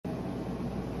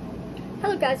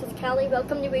Hello guys, it's Kelly.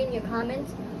 Welcome to reading your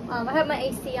comments. I have my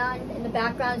AC on in the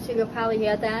background, so you'll probably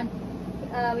hear that.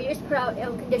 We just put out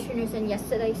air conditioners in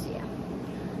yesterday, so yeah.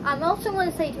 I also want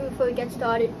to say too before we get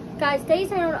started, guys,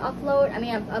 days I don't upload,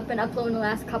 I've been uploading the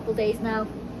last couple days now.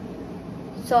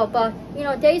 So, but, you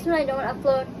know, days when I don't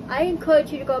upload, I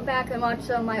encourage you to go back and watch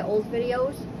some of my old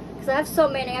videos. Because I have so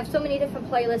many different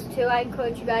playlists too. I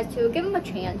encourage you guys to give them a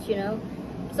chance, you know.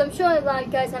 Because I'm sure a lot of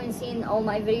you guys haven't seen all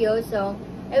my videos, so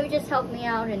it would just help me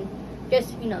out and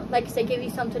just, you know, like I said, give you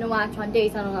something to watch on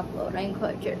days I don't upload. I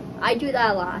encourage it. I do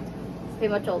that a lot, pretty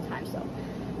much all the time, so.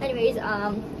 Anyways,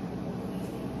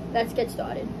 let's get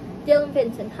started. Dylan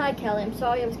Vincent, hi Kelly, I'm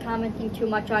sorry I was commenting too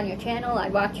much on your channel. I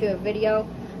watched your video.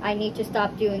 I need to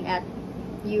stop doing that.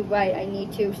 You right, I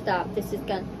need to stop. This is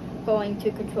going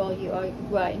to control you. Oh,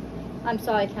 right. I'm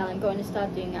sorry, Kelly, I'm going to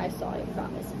stop doing that. I saw it, I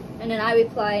promise. And then I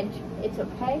replied, it's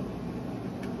okay.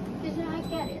 Because I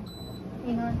get it.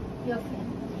 You know, you're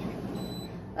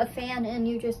a fan and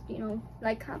you just, you know,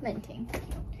 like commenting.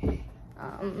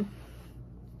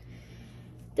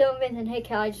 Dylan Vincent, hey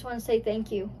Cal, I just want to say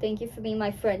thank you. Thank you for being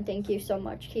my friend. Thank you so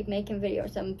much. Keep making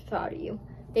videos. I'm proud of you.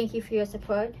 Thank you for your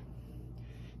support.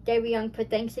 David Young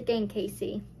put thanks again,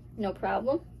 Casey. No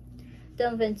problem.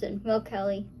 Dylan Vincent, well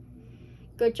Kelly,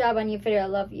 good job on your video. I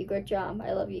love you. Good job.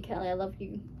 I love you, Kelly. I love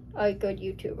you. A good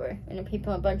YouTuber. And then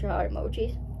people a bunch of heart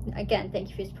emojis. Again,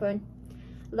 thank you for your support.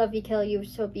 Love you, Kelly. You're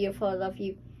so beautiful. I love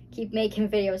you. Keep making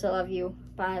videos. I love you.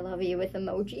 Bye. I love you with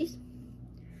emojis.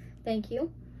 Thank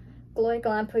you. Gloria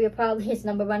Galan, you're probably his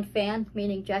 #1 fan,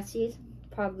 meaning Jesse's.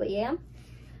 Probably am.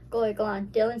 Gloria Galan,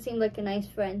 Dylan seemed like a nice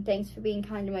friend. Thanks for being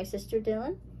kind to my sister,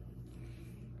 Dylan.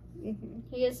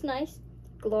 He is nice.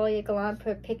 Gloria Galan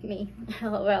put pick me.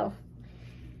 LOL.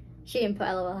 She didn't put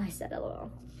LOL. I said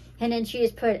LOL. And then she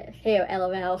just put here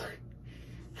LOL.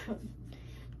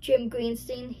 Jim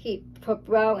Greenstein, he put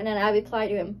bro, and then I replied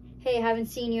to him, hey, I haven't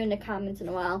seen you in the comments in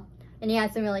a while. And he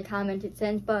hasn't really commented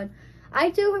since, but I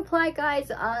do reply, guys,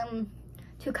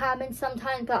 to comments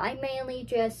sometimes, but I mainly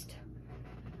just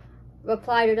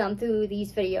reply to them through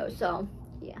these videos, so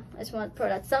yeah, I just want to put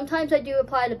that. Sometimes I do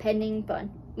reply depending, but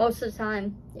most of the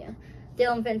time, yeah.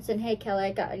 Dylan Vincent, hey Kelly,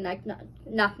 I got a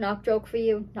knock joke for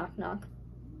you. Knock knock.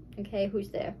 Okay, who's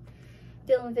there?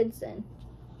 Dylan Vincent,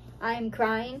 I am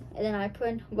crying, and then I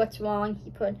put, what's wrong? He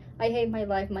put, I hate my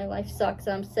life sucks,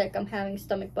 I'm sick, I'm having a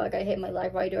stomach bug, I hate my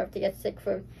life, why do I have to get sick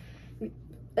for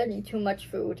eating too much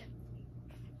food?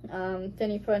 Then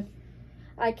he put,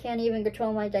 I can't even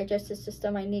control my digestive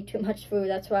system, I need too much food,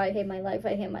 that's why I hate my life,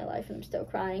 and I'm still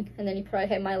crying. And then he put, I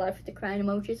hate my life with the crying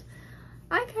emojis.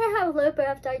 I can have a little bit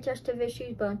of digestive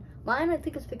issues, but mine I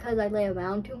think it's because I lay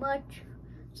around too much.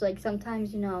 It's like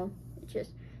sometimes, you know, it's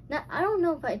just, not, I don't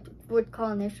know if I would call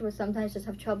an issue, but sometimes I just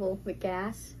have trouble with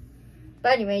gas.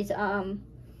 But anyways, that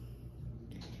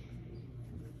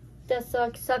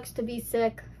sucks to be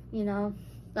sick, you know.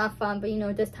 Not fun, but you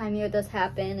know, this time of year does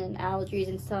happen, and allergies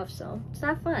and stuff, so it's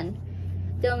not fun.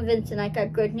 Dylan Vincent, I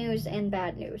got good news and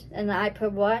bad news. And I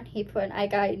put what? He put, I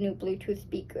got a new Bluetooth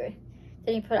speaker.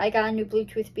 Then he put, I got a new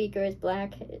Bluetooth speaker, it's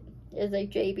black. It's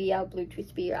like JBL Bluetooth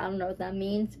speaker. I don't know what that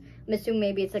means. I'm assuming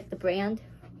maybe it's like the brand.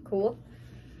 Cool.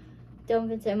 Dylan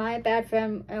Vincent, am I a bad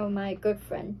friend or am I a good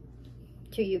friend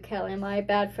to you, Kelly? Am I a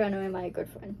bad friend or am I a good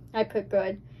friend? I put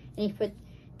good. And he put,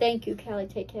 thank you, Kelly,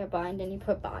 take care, bye. And then he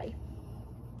put bye.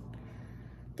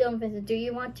 Dylan Vincent, do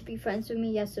you want to be friends with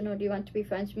me? Yes or no? Do you want to be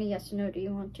friends with me? Yes or no? Do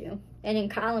you want to? And then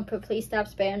Colin put, please stop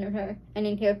spamming her. And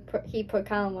then he put,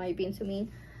 Colin, why are you being so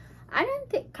mean? I didn't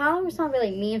think, Colin was not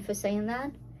really mean for saying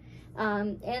that.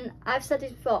 And I've said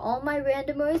this before, all my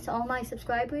randomers, all my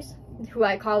subscribers, who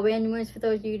I call randomers for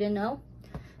those of you who didn't know,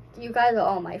 you guys are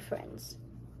all my friends.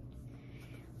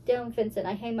 Dylan Vincent,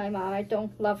 I hate my mom. I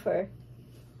don't love her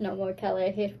no more, Kelly.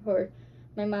 I hate her.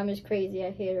 My mom is crazy.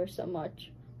 I hate her so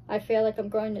much. I feel like I'm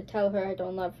going to tell her I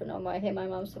don't love her no more. I hate my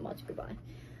mom so much. Goodbye.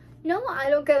 No, I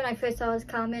don't get when I first saw this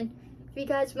comment. If you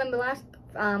guys remember last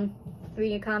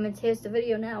reading comments, here's the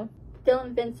video now.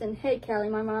 Dylan Vincent, hey Kelly,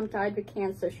 my mom died with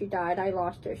cancer. She died. I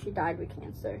lost her. She died with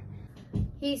cancer.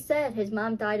 He said his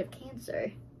mom died of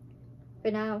cancer.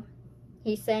 But now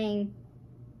he's saying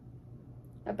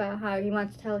about how he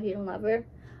wants to tell her he don't love her.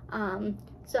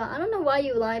 So I don't know why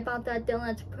you lie about that,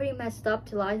 Dylan. It's pretty messed up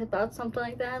to lie about something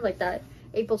like that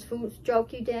April's Fools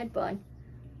joke you did, but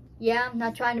yeah, I'm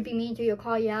not trying to be mean to you or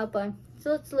call you out, but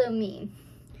still it's a little mean.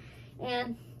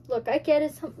 And look, I get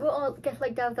it, we'll all get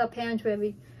like that with our parents where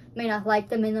we may not like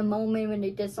them in the moment when they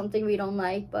did something we don't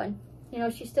like, but you know,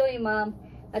 she's still your mom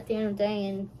at the end of the day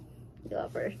and you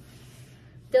love her.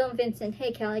 Dylan Vincent,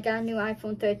 hey Kelly, I got a new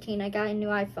iPhone 13. I got a new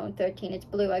iPhone 13. It's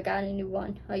blue. I got a new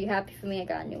one. Are you happy for me? I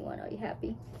got a new one. Are you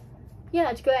happy? yeah,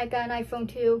 it's good. I got an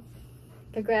iPhone 2.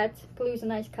 Congrats. Blue's a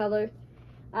nice color.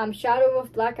 Shadow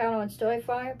Wolf Blackout on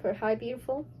Storyfire for Hi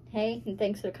Beautiful. Hey, and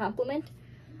thanks for the compliment.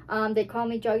 They call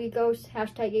me Juggy Ghost.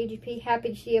 Hashtag AGP. Happy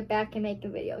to see you back and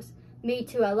making videos. Me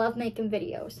too. I love making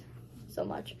videos so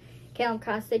much. Calum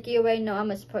Costic, you already know I'm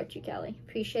gonna support you, Kelly.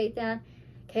 Appreciate that.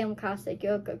 Calum Costic,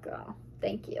 you're a good girl.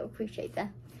 Thank you. Appreciate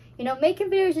that. You know, making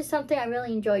videos is something I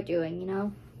really enjoy doing, you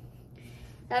know.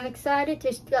 I'm excited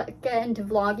to get into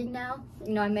vlogging now.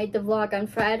 You know, I made the vlog on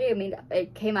Friday. I mean,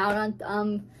 it came out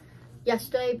on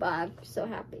yesterday, but I'm so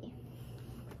happy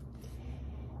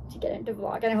to get into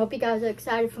vlog. And I hope you guys are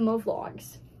excited for more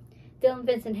vlogs. Dylan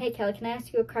Vincent, hey Kelly, can I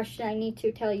ask you a question? I need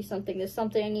to tell you something. There's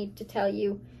something I need to tell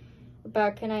you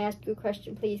about. Can I ask you a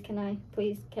question, please?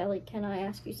 Please, Kelly, can I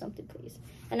ask you something, please?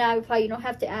 And I reply, you don't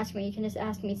have to ask me. You can just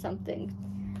ask me something.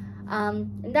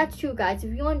 And that's true, guys.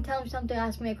 If you want to tell me something,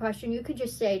 ask me a question, you could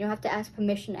just say. You don't have to ask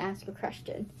permission to ask a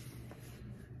question.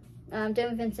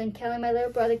 Dylan Vincent, Kelly, my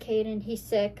little brother Caden, he's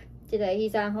sick today.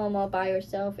 He's at home all by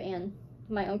himself, and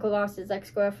my uncle lost his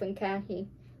ex-girlfriend, Kat. He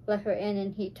let her in,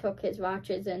 and he took his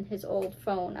watches and his old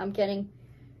phone. I'm getting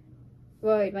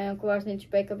worried. My uncle was needs to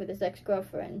break up with his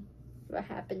ex-girlfriend. What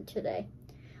happened today?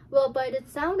 Well, by the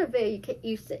sound of it,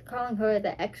 you calling her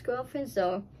the ex-girlfriend,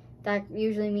 so that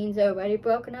usually means they're already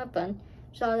broken up. And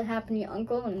saw that happen to your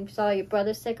uncle, and saw your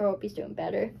brother sick. I hope he's doing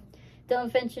better.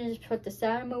 Dylan Vincent just put the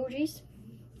sad emojis.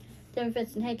 Dylan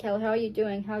Vincent, hey Kelly, how are you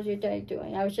doing? How's your day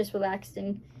doing? I was just relaxed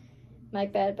in my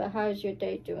bed, but how's your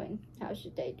day doing? How's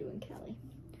your day doing, Kelly?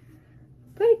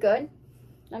 Pretty good.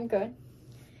 I'm good.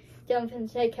 Dylan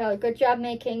Vincent, hey Kelly, good job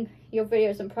making your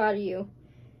videos. I'm proud of you.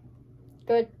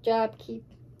 Good job. Keep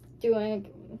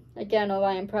doing again. All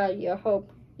I am proud of you. I hope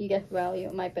you get well.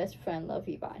 You're my best friend. Love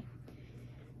you. Bye.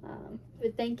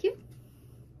 But thank you.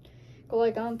 Go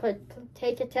like on,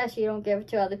 take a test. You don't give it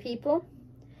to other people.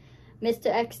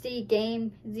 Mr. XD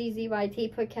Game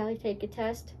ZZYT put Kelly take a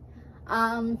test.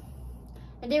 And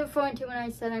they were referring to when I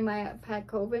said I might have had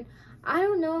COVID. I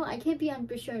don't know. I can't be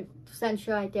 100%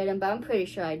 sure I didn't, but I'm pretty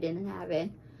sure I didn't have it.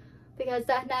 Because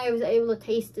that night I was able to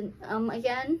taste it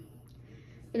again.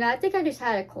 You know, I think I just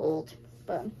had a cold.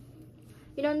 But,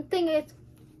 you know, the thing is,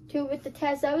 too, with the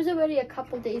test, I was already a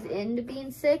couple days into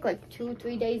being sick. Like 2 or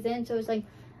 3 days in. So it was like,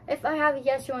 if I have it,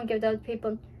 yes, you want to give it to other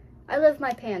people. I live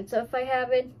my parents. So if I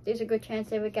have it, there's a good chance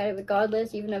they would get it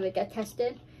regardless, even if it get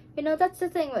tested. You know, that's the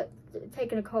thing with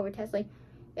taking a COVID test. Like,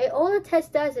 all the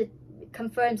test does, it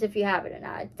confirms if you have it or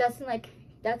not. It doesn't, like,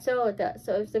 that's all it does.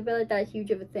 So it's really that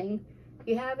huge of a thing.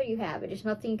 You have it, you have it. There's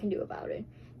nothing you can do about it.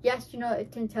 Yes, you know,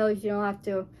 it can tell you don't have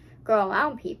to go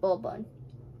around people, but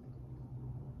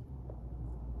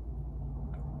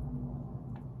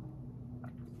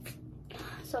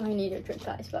so I need a drink,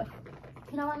 guys. But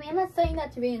you know what I mean? I'm not saying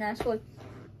that to be an asshole.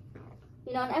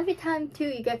 You know, and every time too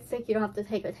you get sick, you don't have to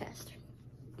take a test.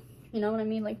 You know what I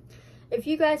mean? Like, if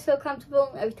you guys feel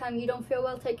comfortable every time you don't feel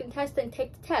well taking a test, then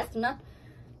take the test. I'm not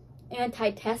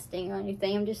anti-testing or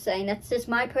anything. I'm just saying that's just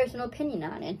my personal opinion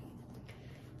on it.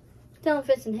 Dylan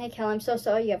Vincent, hey Kel, I'm so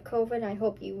sorry you have COVID. I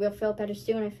hope you will feel better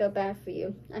soon. I feel bad for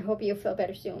you. I hope you'll feel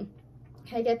better soon.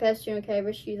 Hey, get better soon, okay? I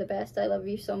wish you the best. I love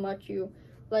you so much. You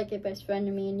like a best friend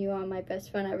to me, and you are my best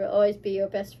friend. I will always be your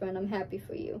best friend. I'm happy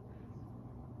for you.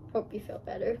 Hope you feel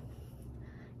better.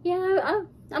 Yeah,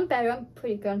 I'm better. I'm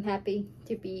pretty good. I'm happy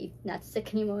to be not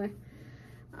sick anymore.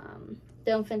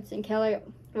 Dylan Vincent, Kelly, I've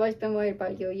always been worried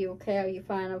about you. Are you okay? Are you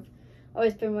fine? I've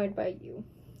always been worried about you.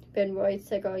 Been worried,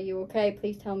 sick. Are you okay?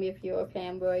 Please tell me if you're okay.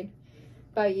 I'm worried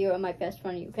about you and my best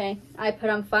friend. Are you okay? I put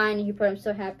I'm fine, and you put I'm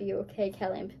so happy you're okay,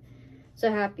 Kelly. I'm so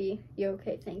happy you're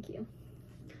okay. Thank you.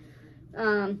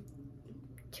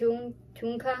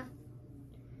 Tunka,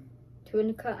 I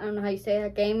don't know how you say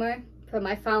that, gamer, but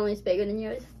my following is bigger than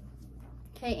yours.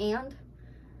 Okay, and,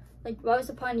 like, what was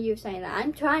the point of you saying that?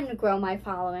 I'm trying to grow my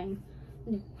following.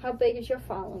 How big is your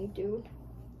following, dude?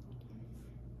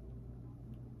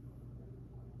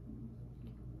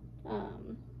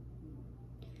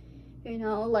 You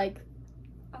know, like,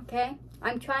 okay,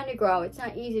 I'm trying to grow. It's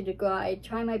not easy to grow. I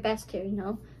try my best to, you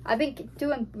know. I've been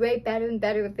doing way better and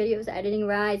better with videos,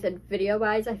 editing-wise and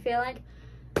video-wise, I feel like.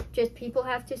 Just people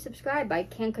have to subscribe. I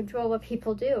can't control what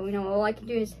people do. You know, all I can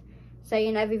do is say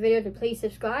in every video to please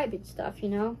subscribe and stuff, you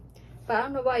know. But I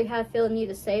don't know why you have to feel the need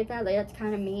to say that. Like, that's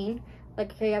kind of mean.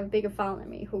 Like, okay, you have a bigger following than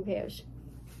me. Who cares?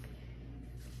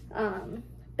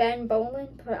 Ben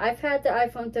Boland, I've had the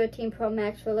iPhone 13 Pro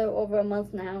Max for a little over a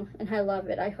month now, and I love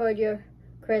it. I heard your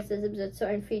criticisms of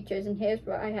certain features, and here's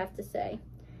what I have to say.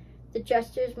 The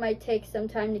gestures might take some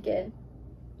time to get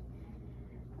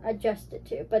adjusted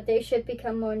to, but they should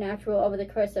become more natural over the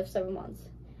course of several months.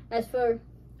 As for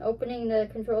Opening the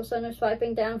control center,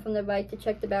 swiping down from the right to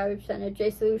check the battery percentage.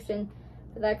 A solution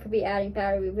for that could be adding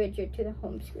battery widget to the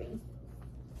home screen.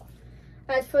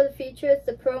 As for the features,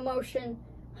 the ProMotion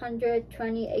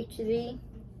 120 HD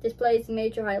displays a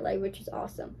major highlight, which is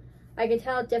awesome. I can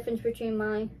tell the difference between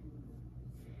my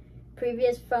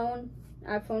previous phone,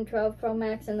 iPhone 12 Pro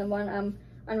Max, and the one I'm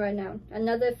on right now.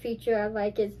 Another feature I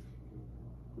like is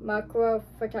macro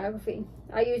photography.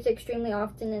 I use it extremely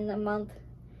often in the month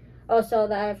also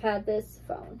that I've had this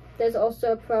phone. There's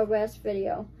also ProRes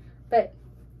video, but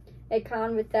a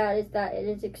con with that is that it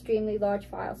is extremely large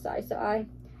file size, so I,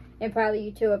 and probably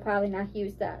you too, will probably not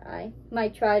use that. I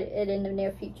might try it in the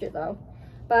near future though,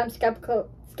 but I'm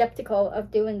skeptical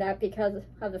of doing that because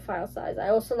of the file size. I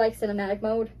also like cinematic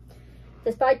mode,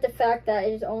 despite the fact that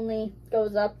it only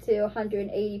goes up to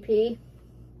 180p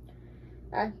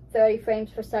at 30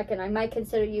 frames per second. I might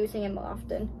consider using it more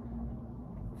often.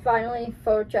 Finally,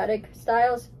 photogenic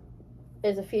styles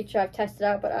is a feature I've tested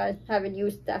out, but I haven't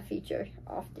used that feature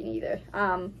often either.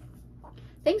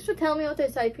 Thanks for telling me about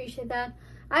this. I appreciate that.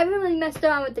 I haven't really messed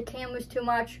around with the cameras too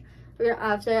much.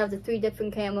 Obviously, I have the 3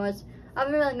 different cameras. I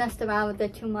haven't really messed around with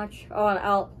it too much.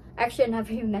 I've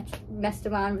never even messed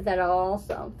around with that at all.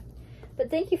 So,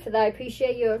 but thank you for that. I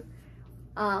appreciate your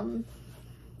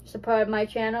support of my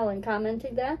channel and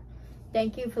commenting that.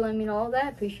 Thank you for letting me know all that. I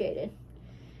appreciate it.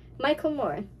 Michael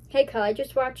Moore. Hey Kyle, I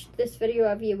just watched this video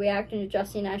of you reacting to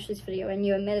Jussie and Ashley's video, and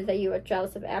you admitted that you were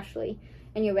jealous of Ashley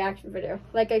in your reaction video.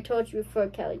 Like I told you before,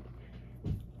 Kelly,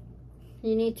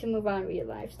 you need to move on with your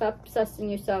life. Stop obsessing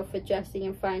yourself with Jussie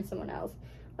and find someone else.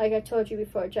 Like I told you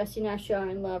before, Jussie and Ashley are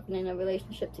in love and in a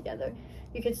relationship together.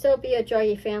 You can still be a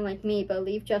Juggy fan like me, but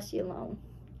leave Jussie alone.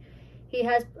 He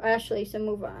has Ashley, so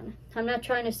move on. I'm not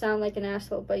trying to sound like an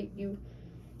asshole, but you,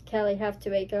 Kelly, have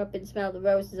to wake up and smell the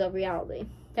roses of reality.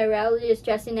 The reality is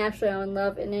Jussie and Ashley are in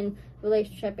love and in a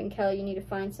relationship, and Kelly, you need to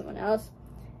find someone else.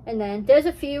 And then there's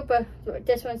a few, but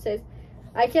this one says,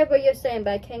 I get what you're saying,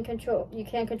 but you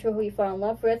can't control who you fall in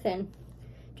love with, and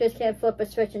just can't flip a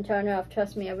switch and turn it off.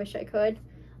 Trust me, I wish I could.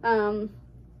 And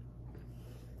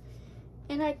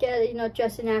I get it, you know,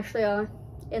 Jussie and Ashley are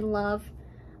in love.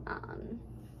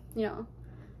 You know,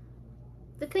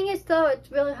 the thing is though, it's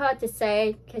really hard to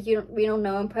say because we don't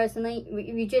know him personally.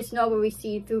 We just know what we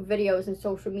see through videos and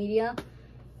social media,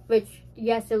 which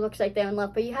yes, it looks like they're in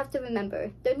love, but you have to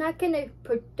remember they're not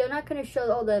gonna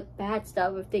show all the bad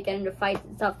stuff if they get into fights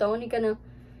and stuff. They're only gonna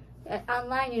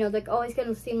online, you know, they're always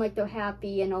gonna seem like they're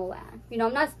happy and all that. You know,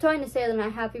 I'm not trying to say they're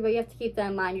not happy, but you have to keep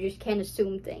that in mind. You just can't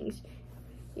assume things,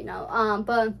 you know.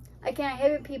 But again, I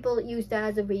hate people use that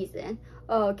as a reason.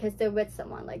 Oh, because they're with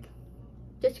someone. Like,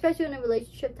 just because you're in a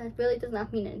relationship, that really does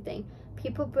not mean anything.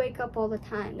 People break up all the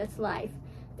time. That's life.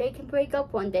 They can break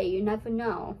up one day. You never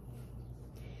know.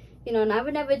 You know, and I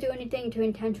would never do anything to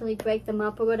intentionally break them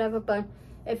up or whatever, but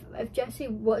if Jussie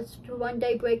was to one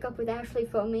day break up with Ashley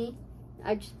for me,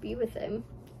 I'd just be with him.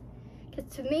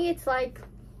 Because to me, it's like,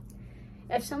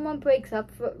 if someone breaks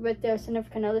up with their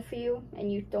significant other for you,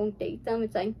 and you don't date them,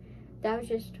 it's like, that was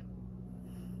just,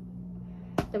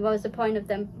 what was the point of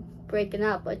them breaking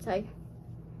up? It's like,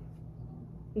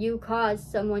 you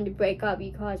caused someone to break up,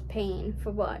 you caused pain,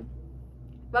 for what?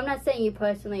 But I'm not saying you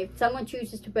personally. If someone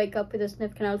chooses to break up with a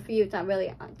significant other for you, it's not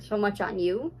really so much on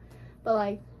you. But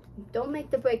like, don't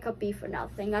make the breakup be for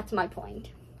nothing. That's my point.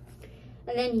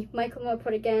 And then Michael Moore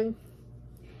put again,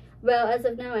 well, as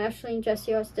of now, Ashley and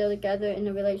Jussie are still together in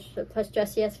a relationship. Plus,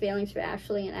 Jussie has feelings for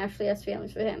Ashley, and Ashley has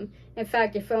feelings for him. In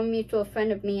fact, a former mutual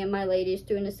friend of me and my lady is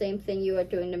doing the same thing you are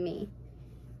doing to me.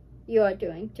 You are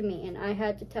doing to me, and I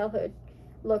had to tell her,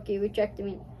 look, you rejected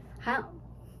me. How?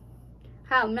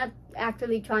 I'm not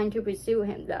actively trying to pursue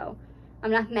him, though.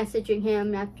 I'm not messaging him,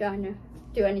 I'm not trying to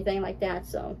do anything like that,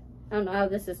 so I don't know how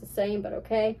this is the same, but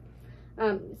okay.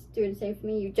 It's doing the same for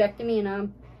me. You rejected me, and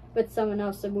I'm with someone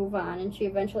else to move on, and she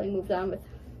eventually moved on with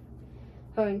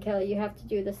her and Kelly. You have to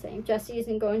do the same. Jussie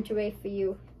isn't going to wait for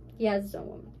you. He has his own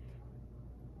woman.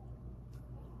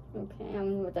 Okay, I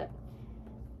don't know what that.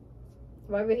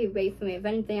 Why would he wait for me? If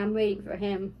anything, I'm waiting for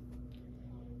him.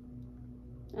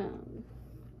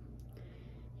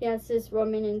 He has this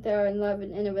woman and they're in love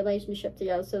and in a relationship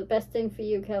together. So the best thing for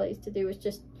you, Kelly, to do is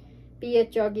just be a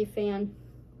Juggy fan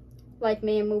like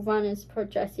me and move on and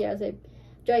support Jussie as a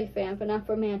Juggy fan, but not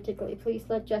romantically. Please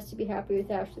let Jussie be happy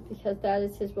with Ashley because that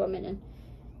is his woman and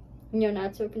you're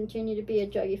not. So continue to be a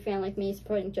Juggy fan like me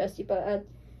supporting Jussie, but at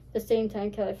the same time,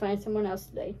 Kelly, find someone else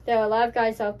to date. There are a lot of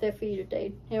guys out there for you to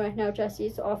date. And right now, Jussie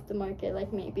is off the market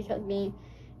like me because me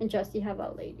and Jussie have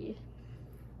our ladies.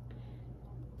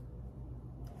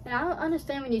 And I don't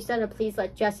understand when you said, please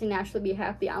let Jussie and Ashley be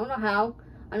happy. I don't know how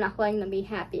I'm not letting them be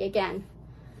happy. Again,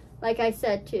 like I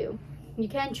said too, you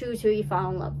can't choose who you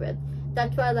fall in love with.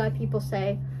 That's why a lot of people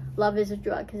say love is a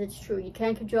drug, because it's true. You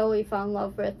can't control who you fall in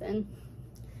love with, and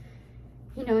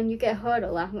you know, and you get hurt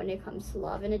a lot when it comes to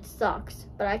love, and it sucks.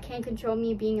 But I can't control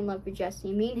me being in love with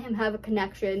Jesse. Me and him have a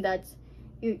connection that's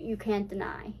you can't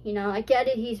deny. You know, I get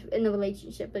it, he's in a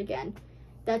relationship, but again,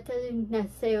 that doesn't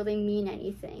necessarily mean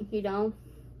anything, you know?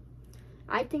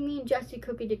 I think me and Jesse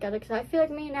could be together, because I feel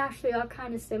like me and Ashley are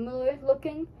kind of similar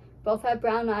looking. Both have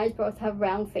brown eyes, both have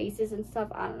round faces and stuff.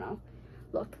 I don't know.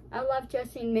 Look, I love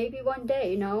Jesse, and maybe one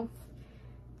day, you know?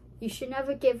 You should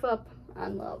never give up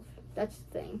on love. That's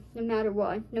the thing. No matter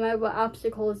what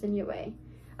obstacle is in your way.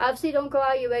 Obviously, don't go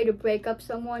out your way to break up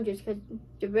someone just because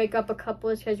to break up a couple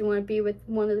is because you want to be with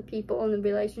one of the people in the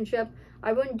relationship.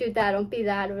 I wouldn't do that. Don't be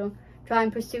that. Or don't try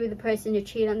and pursue the person to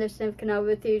cheat on their significant other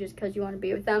with you just because you want to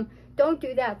be with them. Don't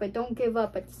do that, but don't give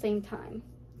up at the same time.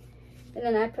 And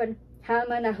then I put, how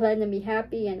am I not letting them be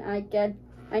happy? And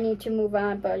I need to move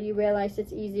on, but you realize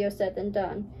it's easier said than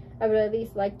done. I would at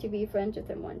least like to be friends with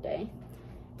him one day.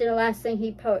 Then the last thing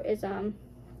he put is,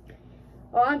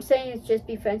 all I'm saying is just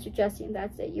be friends with Jesse, and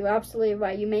that's it. You're absolutely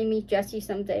right. You may meet Jesse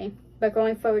someday, but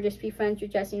going forward, just be friends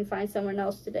with Jesse and find someone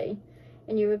else today,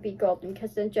 and you would be golden,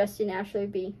 because then Jesse will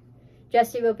be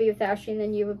with Ashley, and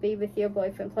then you will be with your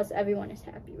boyfriend, plus everyone is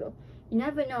happy. Well, you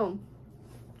never know.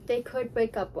 They could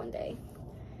break up one day.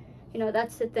 You know,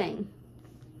 that's the thing.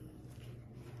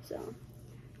 So,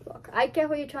 look, I get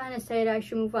what you're trying to say, that I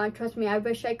should move on. Trust me, I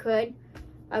wish I could.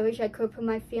 I wish I could put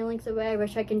my feelings away. I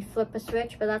wish I could flip a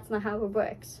switch, but that's not how it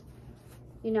works.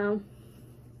 You know?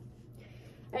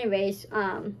 Anyways,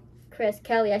 Chris,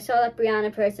 Kelly, I saw that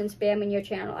Brianna person spamming your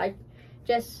channel.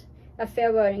 A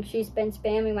fair warning, she's been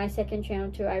spamming my second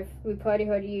channel too. I've reported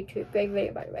her to YouTube. Great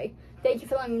video, by the way. Thank you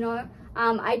for letting me know.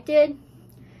 I did,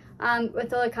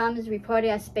 with all the comments, reported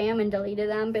as spam and deleted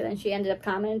them, but then she ended up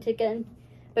commenting again.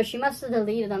 But she must have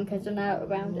deleted them because they're not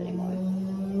around anymore.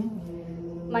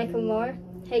 Michael Moore.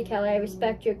 Hey Kelly, I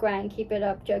respect your grind. Keep it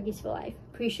up. Juggies for life.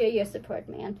 Appreciate your support,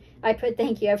 man. I put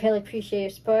thank you. I really appreciate your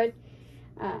support.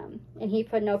 And he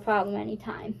put no problem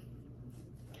anytime.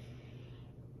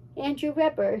 Andrew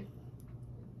Weber.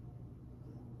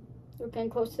 We're getting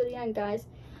close to the end, guys.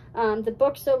 The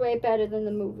books are way better than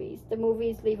the movies. The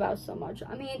movies leave out so much.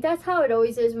 I mean, that's how it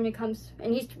always is when it comes,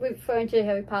 and he's referring to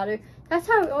Harry Potter. That's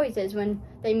how it always is when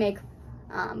they make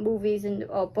movies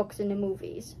or books into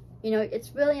movies. You know,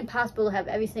 it's really impossible to have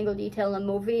every single detail in a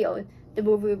movie, or the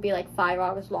movie would be like 5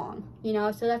 hours long, you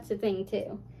know, so that's the thing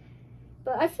too.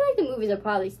 But I feel like the movies are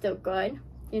probably still good,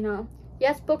 you know.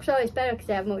 Yes, books are always better because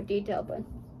they have more detail, but,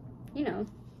 you know.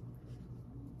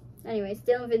 Anyways,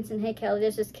 Dylan Vincent, hey Kelly,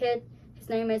 there's this kid, his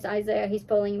name is Isaiah, he's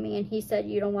bullying me, and he said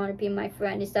you don't want to be my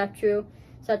friend. Is that true?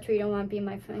 Is that true, you don't want to be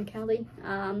my friend, Kelly?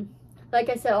 Like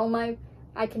I said,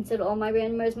 I consider all my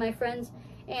randomers my friends,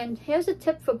 and here's a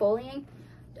tip for bullying.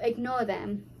 Ignore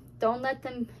them. Don't let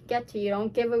them get to you.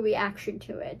 Don't give a reaction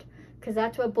to it, because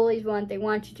that's what bullies want. They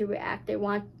want you to react. They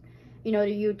want, you know,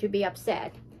 you to be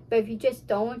upset. But if you just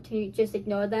don't, and you just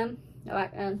ignore them,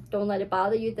 and don't let it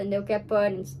bother you, then they'll get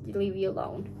bored and leave you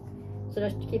alone. So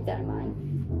just keep that in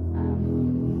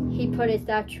mind. He put, is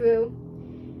that true?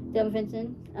 Dylan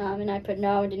Vincent. And I put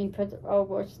no, and then he put, oh,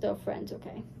 we're still friends.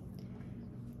 Okay.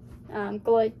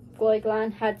 Glory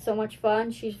Glenn had so much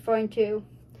fun. She's referring to,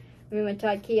 we went to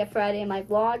IKEA Friday in my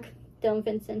vlog. Dylan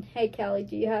Vincent, hey Kelly,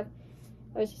 do you have,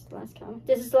 oh, is this the last comment?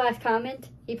 This is the last comment.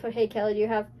 He put, hey Kelly, do you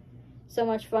have so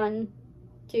much fun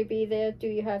to be there? Do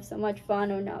you have so much fun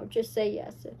or no? Just say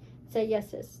yes. Say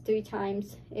yes 3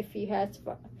 times if you had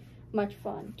much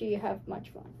fun. Do you have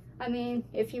much fun? I mean,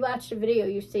 if you watch the video,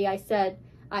 you see I said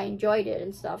I enjoyed it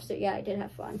and stuff. So yeah, I did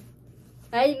have fun.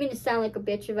 I didn't mean to sound like a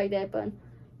bitch if I did, but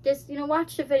just, you know,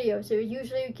 watch the video. So it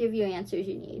usually will give you answers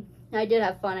you need. I did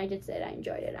have fun. I did say that I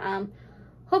enjoyed it.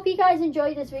 Hope you guys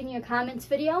enjoyed this reading your comments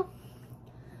video.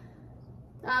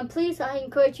 Please, I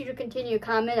encourage you to continue to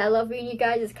comment. I love reading you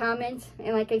guys' comments.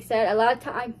 And like I said,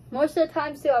 most of the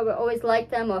times too, I will always like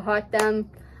them or heart them.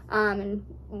 And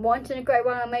once in a great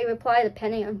while, I may reply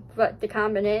depending on what the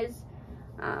comment is.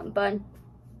 But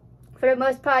for the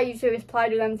most part, I usually reply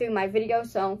to them through my videos.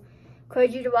 So I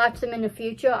encourage you to watch them in the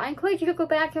future. I encourage you to go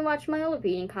back and watch my old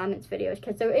reading comments videos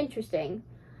because they're interesting.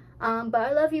 But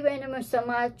I love you randomers so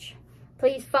much.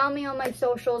 Please follow me on my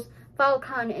socials. Follow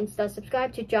Con and Insta.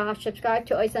 Subscribe to Josh. Subscribe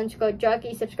to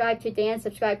Ice_Juggy. Subscribe to Dan.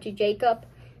 Subscribe to Jacob.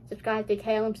 Subscribe to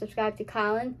Caleb. Subscribe to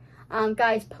Colin.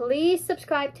 Guys, please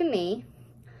subscribe to me.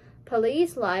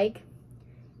 Please like.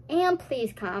 And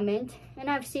please comment. And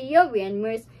I'll see your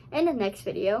randomers in the next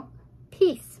video.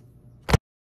 Peace.